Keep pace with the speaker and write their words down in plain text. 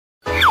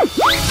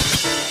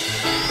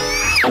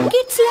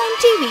KidsLearn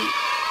TV.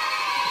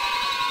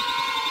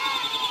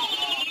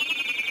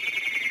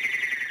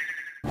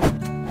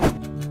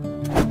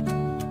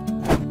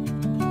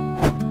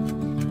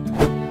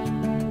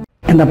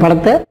 இந்த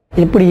படத்தை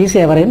எப்படி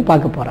ஈஸியாக வரையன்னு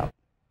பார்க்க போகிறோம்.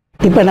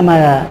 இப்போ நம்ம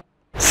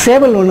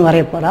சேவல் ஒன்று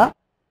வரைய போகிறோம்.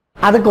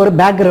 அதுக்கு ஒரு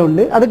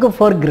பேக்ரவுண்டு, அதுக்கு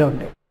ஃபோர்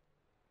கிரவுண்டு.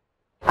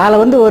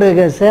 அதில்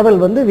ஒரு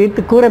சேவல்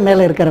வீட்டு கூரை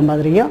மேலே இருக்கிற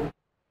மாதிரியும்,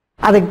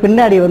 அதுக்கு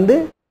பின்னாடி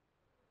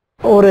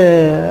ஒரு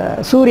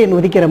சூரியன்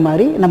உதிக்கிற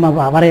மாதிரி நம்ம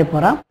வரைய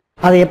போகிறோம்.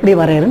 அதை எப்படி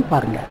வரையறன்னு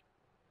பாருங்கள்.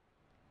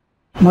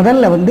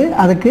 முதல்ல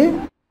அதுக்கு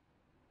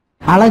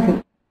அழகு,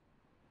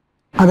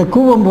 அதை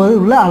கூவும்போது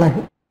உள்ள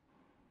அழகு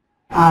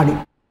ஆடி,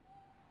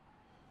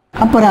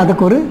 அப்புறம்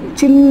அதுக்கு ஒரு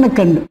சின்ன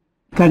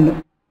கண்ணு,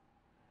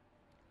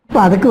 இப்போ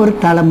அதுக்கு ஒரு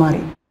தலை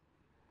மாதிரி,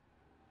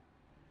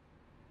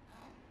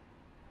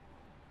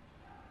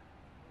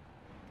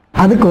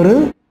 அதுக்கு ஒரு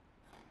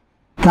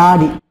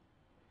தாடி,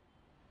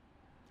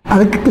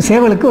 அதுக்கு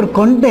சேவலுக்கு ஒரு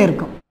கொண்டை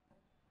இருக்கும்,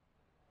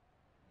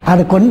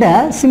 அது கொண்டை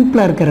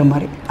சிம்பிளாக இருக்கிற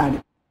மாதிரி ஆடி.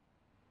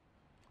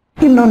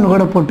 இன்னொன்று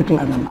கூட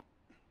போட்டுக்கலாம் நம்ம.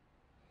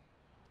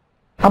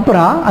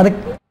 அப்புறம்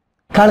அதுக்கு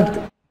கழுத்து,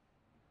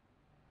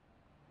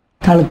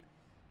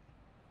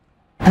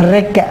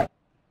 ரெக்கை.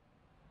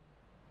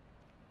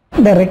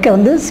 இந்த ரெக்கை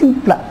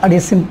சிம்பிளாக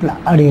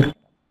அப்படி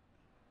இருக்கும்.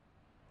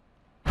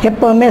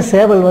 எப்போவுமே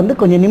சேவல்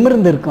கொஞ்சம்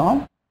நிமிர்ந்து இருக்கும்,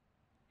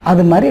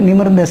 அது மாதிரி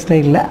நிமிர்ந்த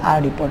ஸ்டைலில்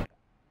ஆடி போட்டு.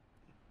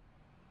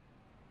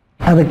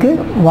 அதுக்கு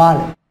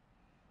வால்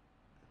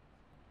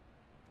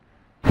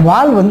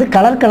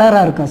கலர்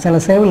கலராக இருக்கும். சில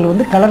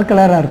சேவல் கலர்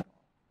கலராக இருக்கும்,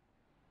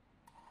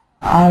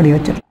 ஆடி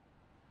வச்சிடலாம்.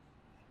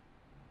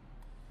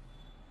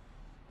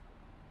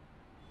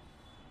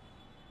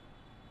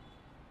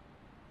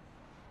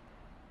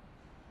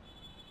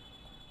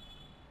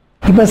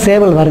 இப்போ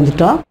சேவல்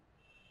வரைஞ்சிட்டோம்.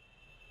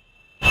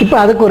 இப்போ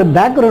அதுக்கு ஒரு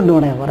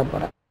பேக்ரவுண்டு வர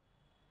போகிறேன்.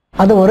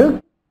 அது ஒரு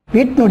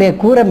வீட்டினுடைய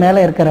கூரை மேலே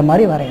இருக்கிற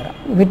மாதிரி வரைகிறோம்.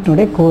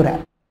 வீட்டினுடைய கூரை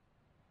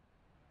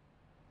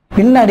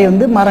பின்னாடி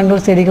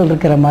மரங்கள் செடிகள்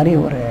இருக்கிற மாதிரி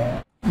ஒரு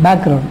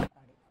பேக்ரவுண்டு.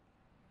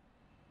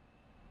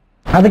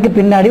 அதுக்கு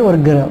பின்னாடி ஒரு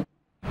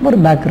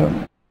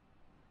பேக்ரவுண்டு.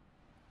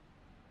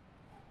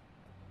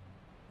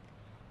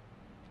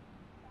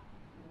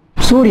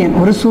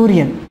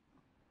 சூரியன்.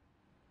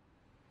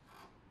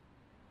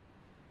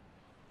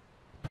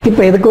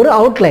 இப்போ இதுக்கு ஒரு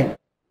அவுட்லைன்.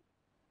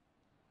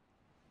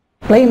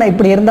 பிளைனா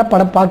இப்படி இருந்தால்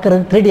படம்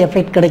பார்க்கறது 3D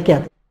எஃபெக்ட்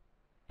கிடைக்காது.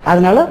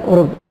 அதனால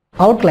ஒரு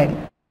அவுட்லைன்.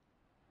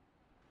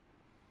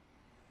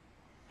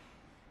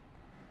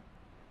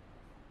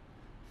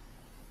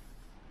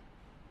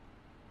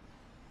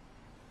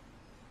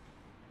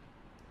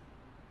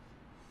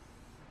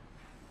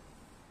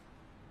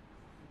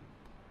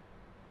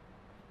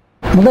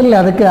 முதல்ல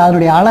அதுக்கு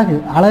அதனுடைய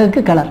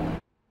அழகுக்கு கலர்.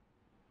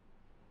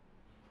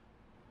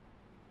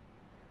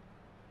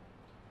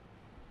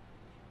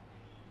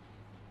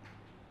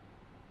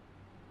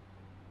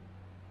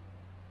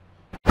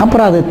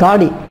 அப்புறம் அது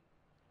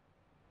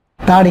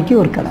தாடிக்கு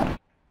ஒரு கலர்.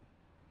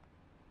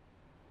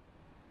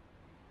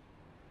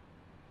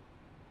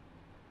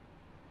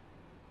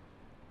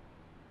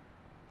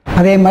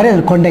 அதே மாதிரி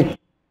அது கொண்டை.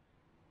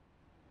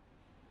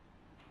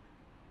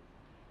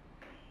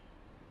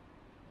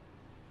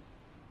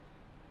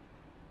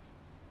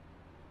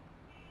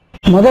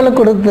 முதல்ல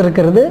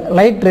கொடுத்துருக்கிறது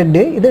லைட்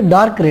ரெட்டு, இது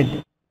டார்க் ரெட்.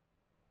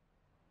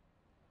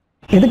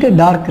 இதுக்கு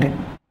டார்க் ரெட்.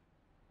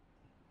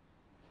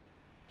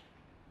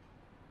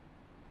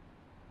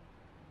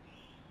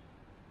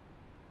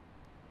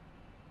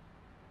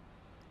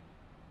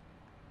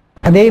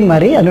 அதே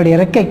மாதிரி அதனுடைய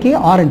இறக்கைக்கு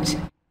ஆரஞ்சு.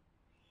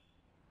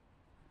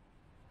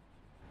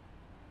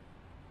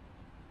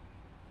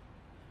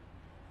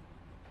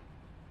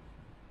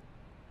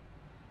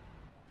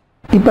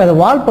 இப்போ அது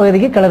வால்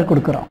பகுதிக்கு கலர்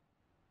கொடுக்குறோம்.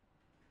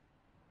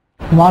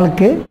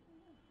 வாலுக்கு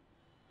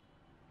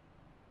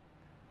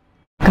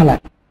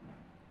கலர்.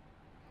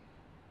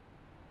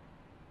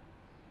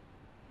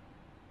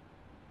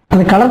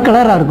 அது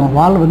கலராக இருக்கும்.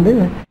 வால்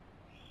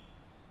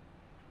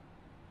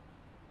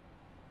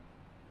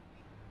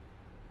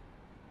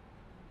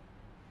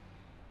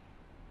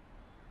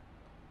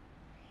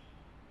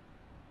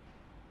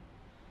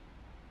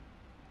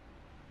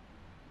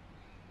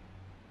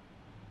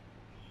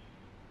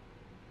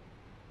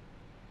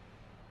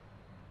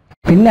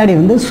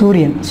பின்னாடி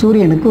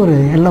சூரியனுக்கு ஒரு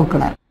எல்லோ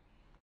கலர்.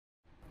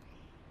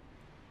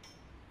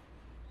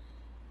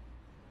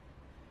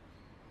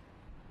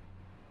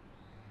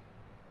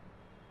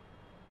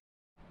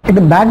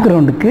 இது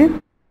பேக்ரவுண்டுக்கு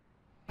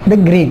இது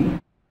கிரீன்.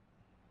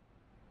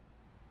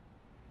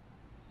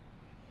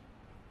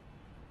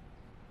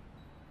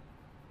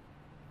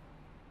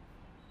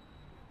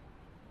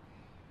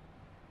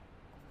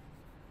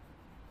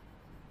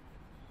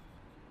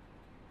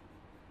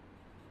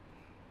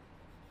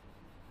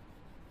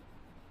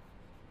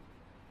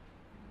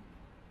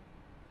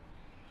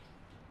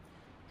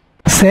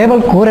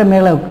 சேவல் கூரை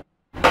மேலே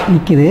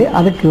நிற்கிது.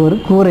 அதுக்கு ஒரு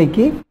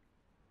கூரைக்கு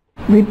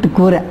வீட்டு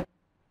கூரை,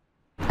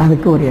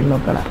 அதுக்கு ஒரு எல்லோ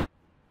கலர்.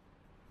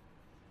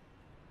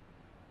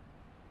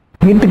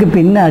 வீட்டுக்கு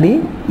பின்னாடி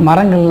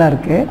மரங்கள்லாம்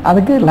இருக்குது,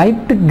 அதுக்கு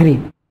லைட்டு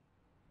க்ரீன்.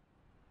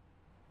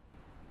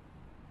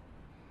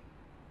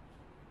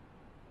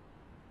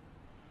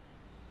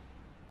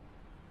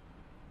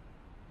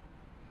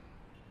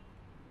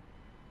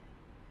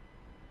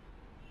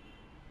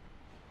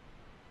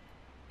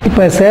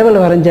 இப்போ சேவல்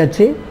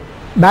வரைஞ்சாச்சு,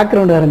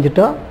 பேக்ரவுண்டு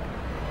வரைஞ்சிட்டோம்.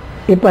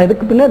 இப்போ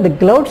அதுக்கு பின்னாடி இந்த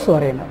க்ளவுட்ஸ்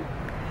வரையணும்.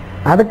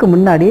 அதுக்கு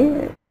முன்னாடி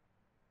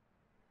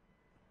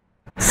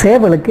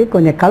சேவலுக்கு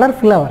கொஞ்சம்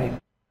கலர்ஃபுல்லாக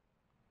வரையணும்.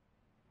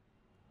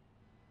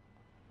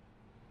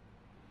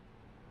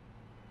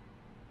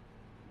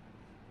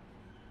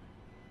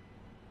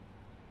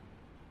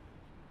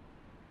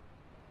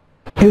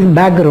 இது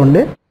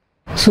பேக்ரவுண்டு,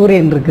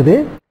 சூரியன் இருக்குது,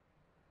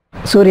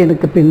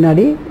 சூரியனுக்கு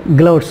பின்னாடி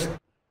க்ளவுட்ஸ்.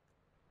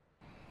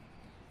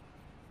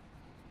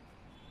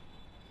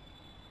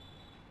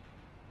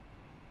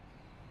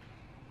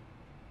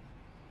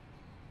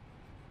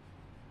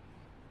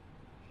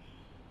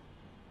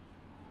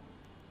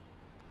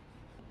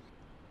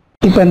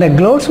 இப்போ இந்த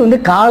க்ளவுட்ஸ் வந்து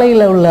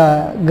காலையில் உள்ள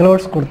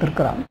க்ளவுட்ஸ்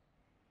கொடுத்துருக்குறோம்.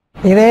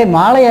 இதே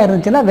மாலையாக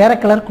இருந்துச்சுன்னா வேறு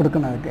கலர்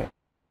கொடுக்கணும். அதுக்கு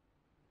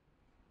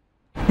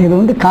இது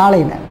வந்து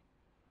காலையில்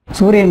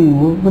சூரியன்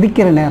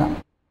உதிக்கிற நேரம்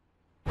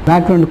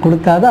பேக்ரவுண்டு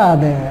கொடுத்தாதான்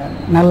அது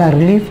நல்லா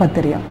ரிலீஃபாக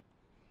தெரியும்.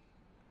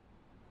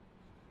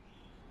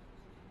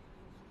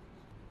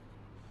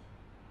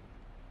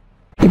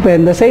 இப்போ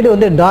இந்த சைடு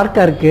வந்து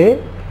டார்க்காக இருக்குது.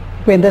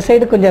 இப்போ இந்த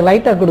சைடு கொஞ்சம்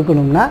லைட்டாக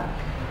கொடுக்கணும்னா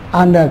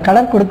அந்த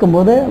கலர்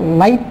கொடுக்கும்போது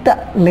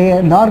லைட்டாக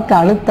டார்க்காக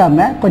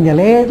அழுத்தாமல் கொஞ்சம்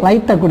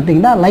லைட்டாக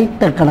கொடுத்தீங்கன்னா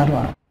லைட்டாக கலர்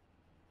வரும்.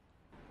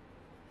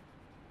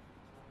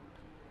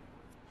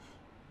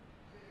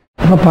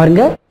 இப்போ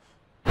பாருங்கள்,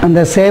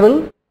 அந்த சேவல்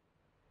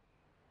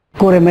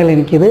கூரை மேலே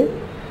நிற்கிது.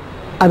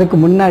 அதுக்கு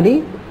முன்னாடி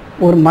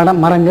ஒரு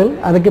மரங்கள்,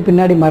 அதுக்கு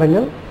பின்னாடி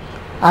மரங்கள்,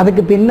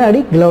 அதுக்கு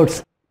பின்னாடி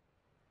க்ளவுட்ஸ்.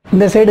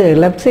 இந்த சைடு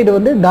லெஃப்ட் சைடு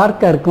வந்து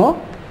டார்க்காக இருக்கும்,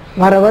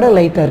 வர வர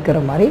லைட்டாக இருக்கிற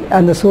மாதிரி,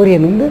 அந்த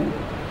சூரியன் வந்து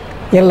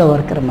எல்லோவாக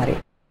இருக்கிற மாதிரி.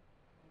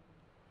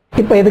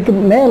 இப்போ இதுக்கு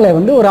மேலே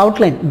வந்து ஒரு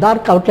அவுட்லைன்,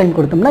 டார்க் அவுட்லைன்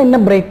கொடுத்தோம்னா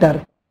இன்னும் பிரைட்டாக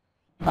இருக்கும்.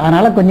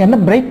 அதனால் கொஞ்சம்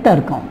இன்னும் பிரைட்டாக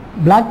இருக்கும்.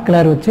 பிளாக்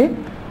கலர் வச்சு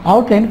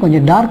அவுட்லைன்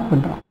கொஞ்சம் டார்க்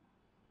பண்ணுறோம்.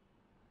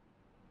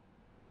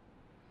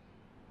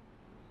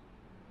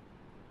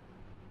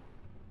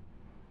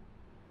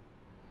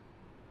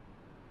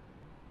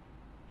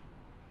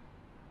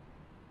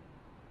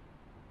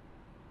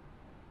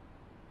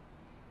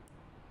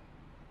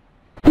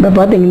 இப்போ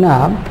பார்த்தீங்கன்னா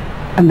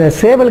அந்த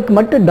சேவலுக்கு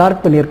மட்டும்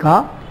டார்க்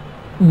பண்ணியிருக்கான்,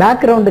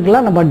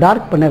 பேக்ரவுண்டுக்கெலாம் நம்ம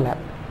டார்க் பண்ணலை.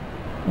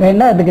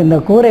 வேணா அதுக்கு இந்த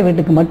கூரை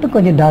வீட்டுக்கு மட்டும்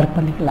கொஞ்சம் டார்க்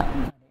பண்ணிக்கலாம்.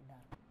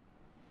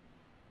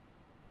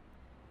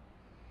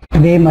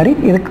 இதே மாதிரி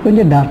இதுக்கு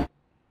கொஞ்சம் டார்க்.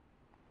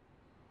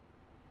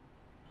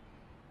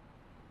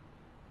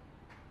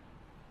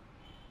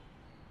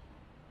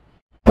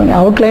 கொஞ்சம்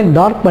அவுட்லைன்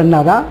டார்க்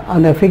பண்ணாதான்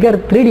அந்த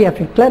ஃபிகர் 3D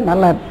எஃபெக்டில்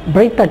நல்லா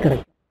பிரைட்டாக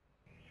கிடைக்கும்.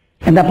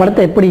 இந்த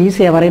படத்தை எப்படி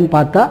ஈஸியாக வரைன்னு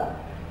பார்த்தா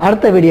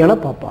அடுத்த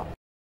வீடியோவில் பார்ப்போம்.